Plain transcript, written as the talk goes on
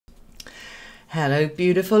Hello,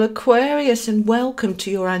 beautiful Aquarius, and welcome to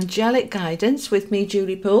your angelic guidance with me,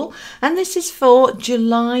 Julie Poole. And this is for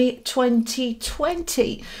July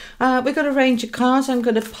 2020. We've got a range of cards. I'm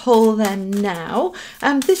going to pull them now.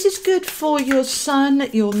 This is good for your sun,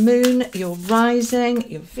 your moon, your rising,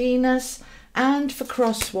 your Venus, and for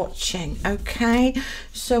cross watching. Okay,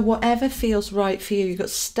 so whatever feels right for you. You've got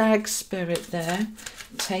stag spirit there.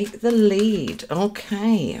 Take the lead.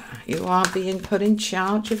 Okay, you are being put in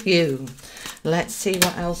charge of you. Let's see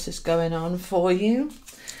what else is going on for you.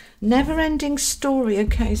 Never-ending story.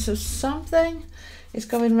 Okay, so something is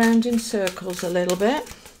going round in circles a little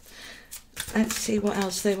bit. Let's see what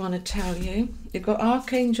else they want to tell you. You've got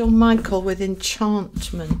Archangel Michael with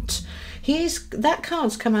enchantment. That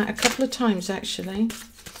card's come out a couple of times actually.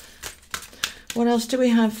 What else do we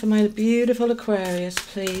have for my beautiful Aquarius,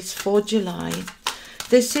 please, for July?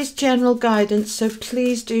 This is general guidance, so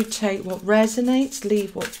please do take what resonates,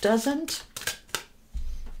 leave what doesn't.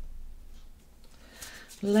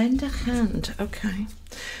 Lend a hand. Okay,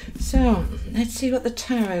 so let's see what the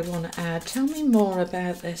tarot want to add. Tell me more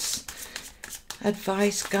about this.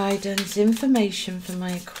 Advice, guidance, information for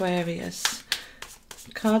my Aquarius.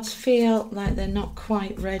 Cards feel like they're not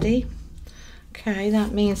quite ready. Okay,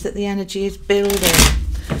 that means that the energy is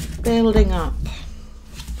building up,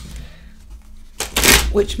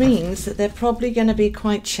 which means that they're probably going to be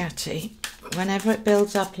quite chatty. Whenever it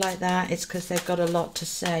builds up like that, it's because they've got a lot to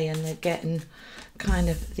say and they're getting kind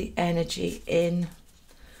of the energy in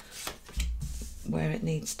where it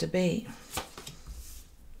needs to be.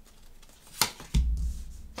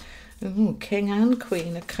 Ooh, King and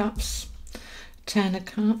Queen of Cups, Ten of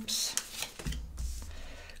Cups,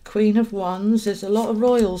 Queen of Wands. There's a lot of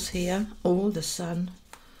royals here. Oh, the Sun.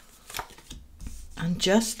 And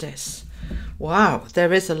Justice. Wow,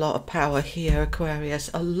 there is a lot of power here,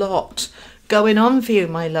 Aquarius. A lot going on for you,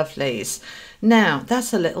 my lovelies. Now,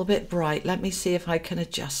 that's a little bit bright. Let me see if I can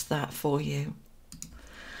adjust that for you.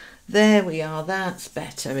 There we are. That's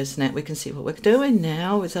better, isn't it? We can see what we're doing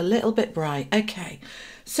now. It's a little bit bright. Okay,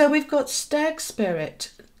 so we've got Stag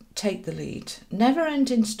Spirit, take the lead.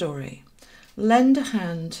 Never-ending story, lend a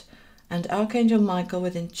hand, and Archangel Michael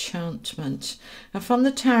with enchantment. And from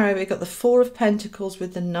the tarot, we've got the Four of Pentacles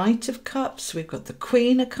with the Knight of Cups. We've got the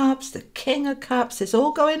Queen of Cups, the King of Cups. It's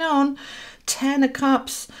all going on. Ten of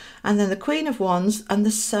Cups, and then the Queen of Wands and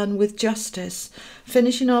the Sun with Justice.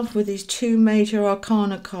 Finishing off with these two major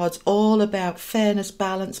arcana cards, all about fairness,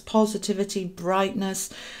 balance, positivity, brightness.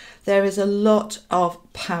 There is a lot of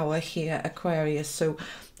power here, Aquarius. So,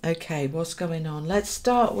 okay, what's going on? Let's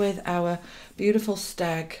start with our beautiful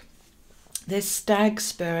stag. This stag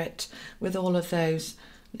spirit with all of those.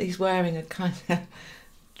 He's wearing a kind of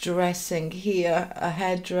dressing here, a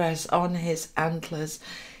headdress on his antlers.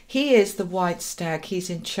 He is the white stag. He's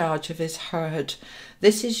in charge of his herd.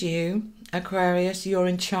 This is you, Aquarius. You're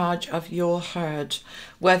in charge of your herd,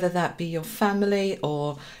 whether that be your family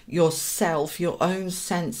or yourself, your own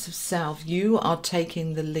sense of self. You are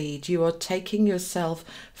taking the lead. You are taking yourself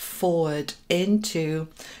forward into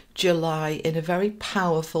July in a very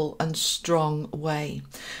powerful and strong way.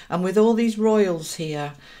 And with all these royals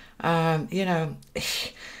here, you know,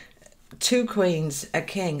 two queens, a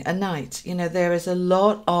king, a knight, you know, there is a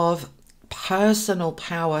lot of personal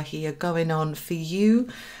power here going on for you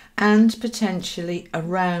and potentially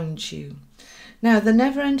around you. Now, the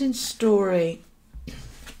never-ending story,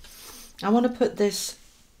 I want to put this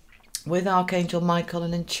with Archangel Michael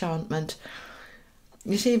and enchantment.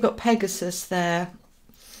 You see, you've got Pegasus there.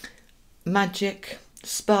 Magic,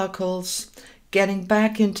 sparkles, getting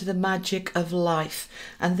back into the magic of life.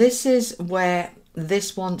 And this is where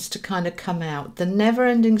this wants to kind of come out. The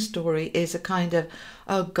never-ending story is a kind of,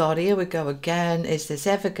 oh God, here we go again. Is this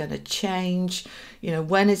ever going to change? You know,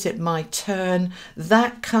 when is it my turn?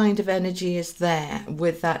 That kind of energy is there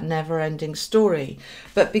with that never-ending story.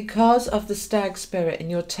 But because of the stag spirit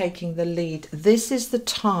and you're taking the lead, this is the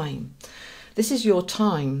time. This is your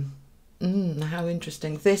time. How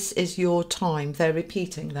interesting. This is your time. They're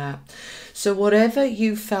repeating that. So whatever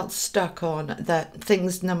you felt stuck on, that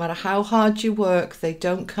things, no matter how hard you work, they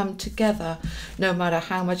don't come together. No matter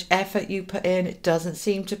how much effort you put in, it doesn't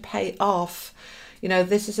seem to pay off. You know,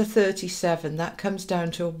 this is a 37. That comes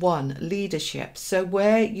down to a 1, leadership. So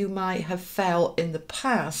where you might have felt in the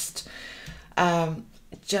past,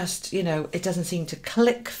 just, you know, it doesn't seem to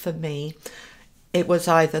click for me. It was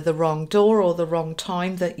either the wrong door or the wrong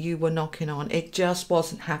time that you were knocking on. It just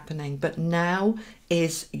wasn't happening. But now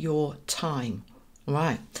is your time.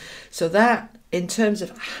 Right. So that in terms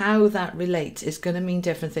of how that relates is going to mean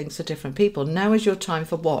different things to different people. Now is your time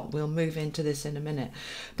for what? We'll move into this in a minute.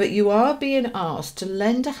 But you are being asked to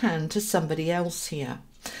lend a hand to somebody else here.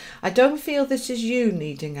 I don't feel this is you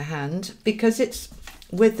needing a hand, because it's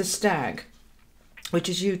with the stag, which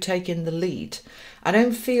is you taking the lead. I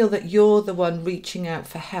don't feel that you're the one reaching out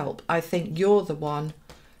for help. I think you're the one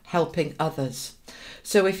helping others.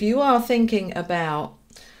 So if you are thinking about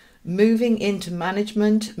moving into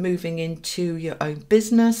management, moving into your own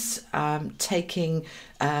business, taking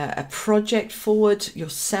a project forward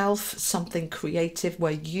yourself, something creative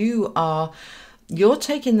where you're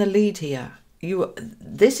taking the lead here.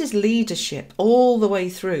 This is leadership all the way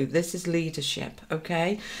through. This is leadership,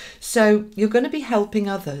 okay? So you're going to be helping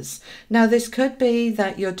others. Now, this could be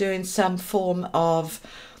that you're doing some form of,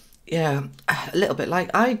 a little bit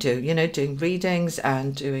like I do, doing readings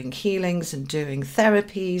and doing healings and doing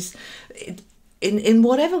therapies. In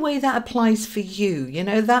whatever way that applies for you,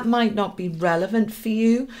 that might not be relevant for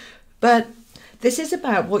you, but this is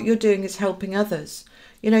about what you're doing is helping others.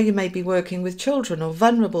 You may be working with children or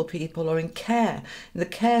vulnerable people or in the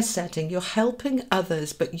care setting. You're helping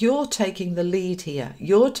others, but you're taking the lead here.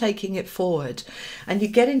 You're taking it forward, and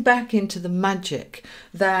you're getting back into the magic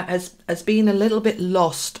that has been a little bit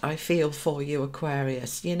lost, I feel, for you,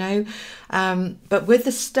 Aquarius, But with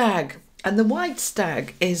the stag, and the white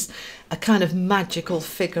stag is a kind of magical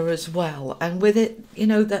figure as well. And with it,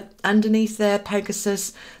 that underneath there,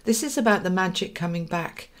 Pegasus, this is about the magic coming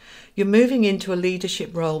back. You're moving into a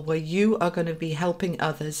leadership role where you are going to be helping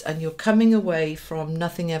others, and you're coming away from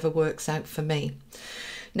nothing ever works out for me.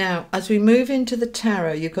 Now, as we move into the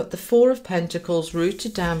tarot, you've got the Four of Pentacles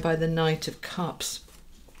rooted down by the Knight of Cups.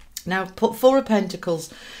 Now, Four of Pentacles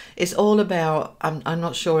is all about, I'm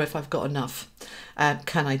not sure if I've got enough.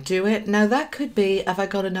 Can I do it? Now, that could be, have I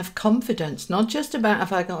got enough confidence? Not just about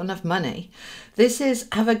have I got enough money. This is,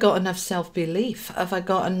 have I got enough self-belief? Have I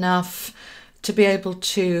got enough to be able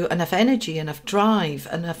to, enough energy, enough drive,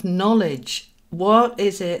 enough knowledge? What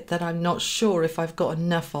is it that I'm not sure if I've got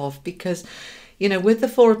enough of? Because, with the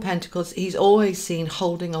Four of Pentacles, he's always seen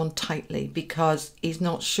holding on tightly because he's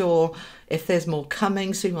not sure if there's more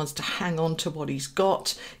coming, so he wants to hang on to what he's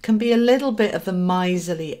got. Can be a little bit of a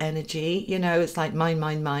miserly energy, it's like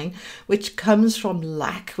mine, which comes from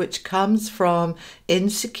lack, which comes from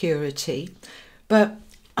insecurity. But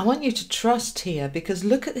I want you to trust here, because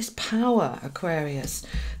look at this power, Aquarius.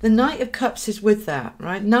 The Knight of Cups is with that,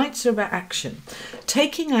 right? Knights are about action,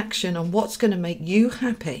 taking action on what's going to make you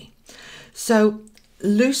happy. So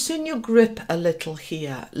loosen your grip a little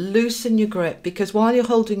here. Loosen your grip, because while you're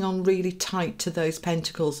holding on really tight to those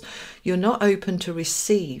pentacles, you're not open to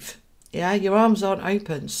receive. Yeah, your arms aren't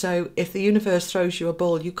open. So if the universe throws you a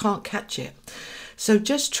ball, you can't catch it. So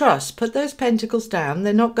just trust, put those pentacles down,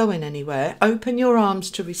 they're not going anywhere. Open your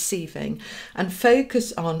arms to receiving and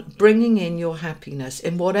focus on bringing in your happiness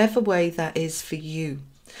in whatever way that is for you.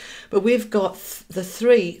 But we've got the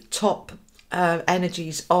three top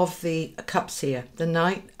energies of the cups here, the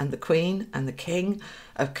Knight and the Queen and the King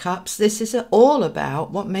of Cups. This is all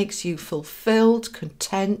about what makes you fulfilled,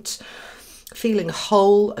 content, feeling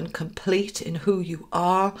whole and complete in who you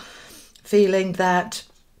are, feeling that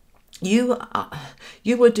you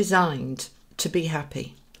were designed to be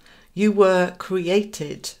happy. You were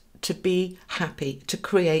created to be happy, to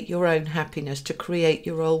create your own happiness, to create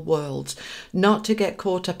your own world, not to get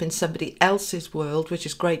caught up in somebody else's world, which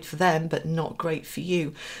is great for them, but not great for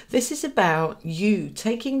you. This is about you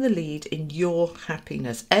taking the lead in your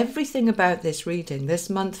happiness. Everything about this reading this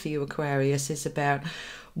month for you, Aquarius, is about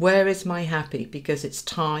where is my happy? Because it's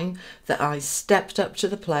time that I stepped up to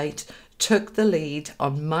the plate, took the lead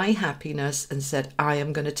on my happiness and said, I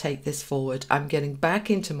am going to take this forward. I'm getting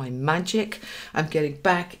back into my magic. I'm getting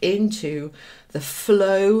back into the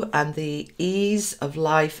flow and the ease of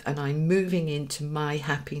life, and I'm moving into my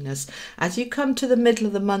happiness. As you come to the middle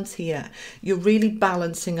of the month here, you're really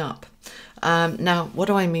balancing up. Now, what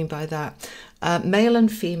do I mean by that? Male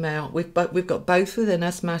and female, we've got both within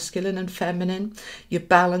us, masculine and feminine. You're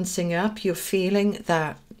balancing up. You're feeling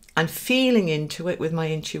that I'm feeling into it with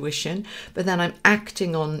my intuition, but then I'm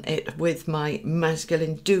acting on it with my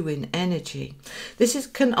masculine doing energy. This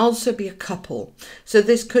can also be a couple. So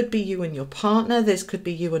this could be you and your partner. This could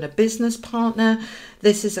be you and a business partner.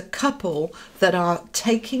 This is a couple that are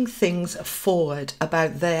taking things forward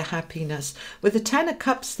about their happiness. With the Ten of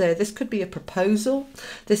Cups there, this could be a proposal.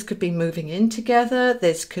 This could be moving in together.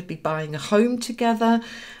 This could be buying a home together.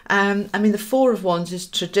 I mean, the Four of Wands is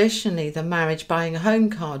traditionally the marriage, buying a home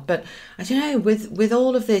card. But I don't know, with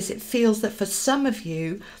all of this, it feels that for some of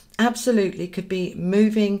you, absolutely could be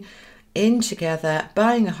moving in together,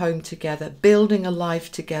 buying a home together, building a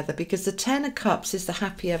life together, because the Ten of Cups is the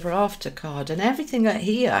happy ever after card, and everything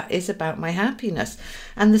here is about my happiness,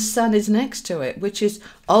 and the sun is next to it, which is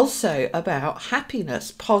also about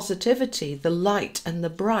happiness, positivity, the light and the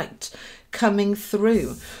bright coming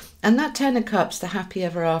through. And that Ten of Cups, the happy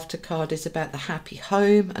ever after card, is about the happy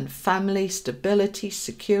home and family, stability,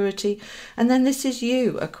 security. And then this is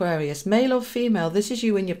you, Aquarius, male or female, this is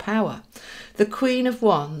you in your power. The Queen of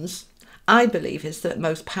Wands, I believe, is the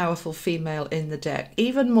most powerful female in the deck,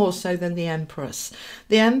 even more so than the Empress.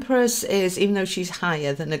 The Empress is, even though she's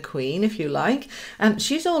higher than a queen, if you like,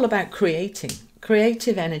 she's all about creating,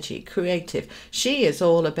 creative energy, creative. She is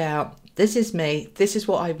all about, this is me, this is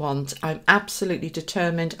what I want, I'm absolutely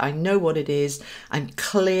determined, I know what it is, I'm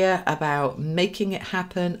clear about making it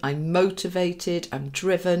happen, I'm motivated, I'm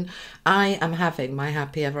driven, I am having my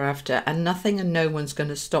happy ever after, and nothing and no one's going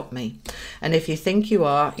to stop me. And if you think you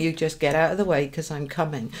are, you just get out of the way, because I'm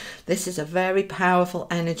coming. This is a very powerful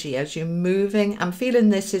energy as you're moving. I'm feeling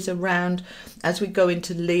this is around as we go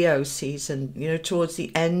into Leo season, you know, towards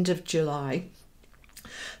the end of July,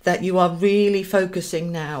 that you are really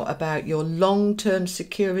focusing now about your long-term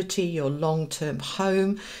security, your long-term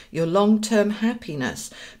home, your long-term happiness,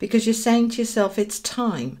 because you're saying to yourself, it's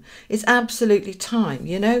time. It's absolutely time.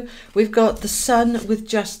 You know, we've got the sun with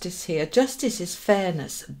justice here. Justice is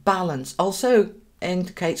fairness, balance, also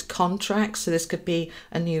indicates contracts. So this could be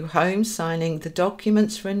a new home, signing the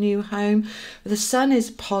documents for a new home. The sun is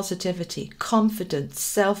positivity, confidence,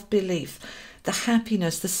 self-belief, the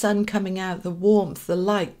happiness, the sun coming out, the warmth, the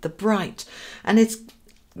light, the bright. And it's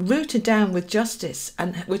rooted down with justice,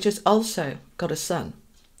 and which has also got a sun.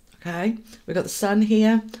 Okay, we've got the sun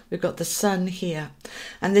here, we've got the sun here.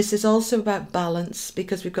 And this is also about balance,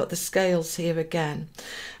 because we've got the scales here again.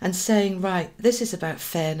 And saying, right, this is about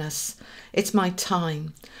fairness. It's my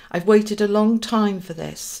time. I've waited a long time for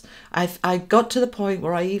this. I got to the point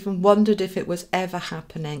where I even wondered if it was ever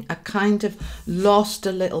happening. I kind of lost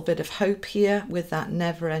a little bit of hope here with that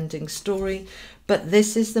never-ending story. But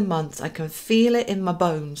this is the month. I can feel it in my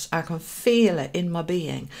bones. I can feel it in my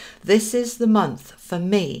being. This is the month for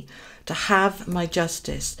me to have my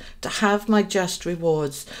justice, to have my just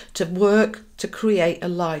rewards, to work to create a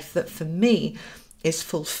life that for me is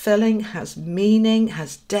fulfilling, has meaning,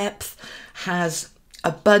 has depth, has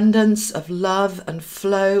abundance of love and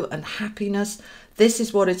flow and happiness. This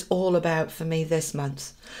is what it's all about for me this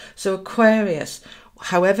month. So Aquarius,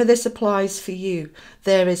 however this applies for you,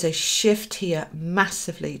 there is a shift here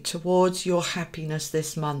massively towards your happiness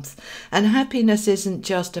this month. And happiness isn't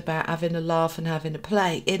just about having a laugh and having a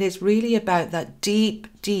play. It is really about that deep,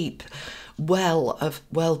 deep well of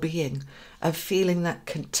well-being, of feeling that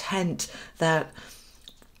content, that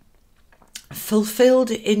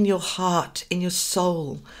fulfilled in your heart, in your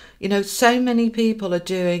soul. You know, so many people are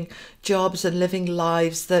doing jobs and living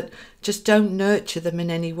lives that just don't nurture them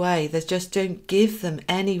in any way. They just don't give them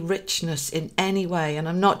any richness in any way. And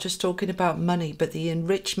I'm not just talking about money, but the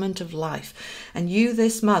enrichment of life. And you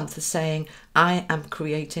this month are saying, I am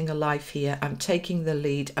creating a life here. I'm taking the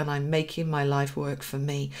lead and I'm making my life work for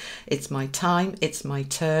me. It's my time, it's my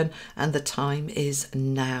turn, and the time is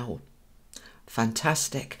now.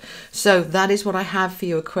 Fantastic. So that is what I have for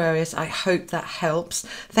you, Aquarius. I hope that helps.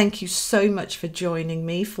 Thank you so much for joining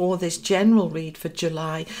me for this general read for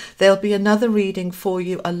July. There'll be another reading for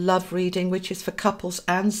you, a love reading, which is for couples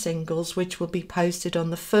and singles, which will be posted on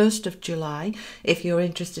the 1st of July. If you're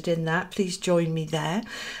interested in that, please join me there.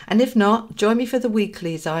 And if not, join me for the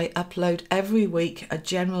weeklies. I upload every week a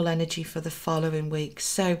general energy for the following week.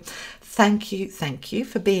 So thank you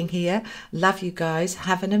for being here. Love you guys.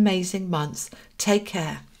 Have an amazing month. Take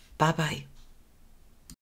care. Bye-bye.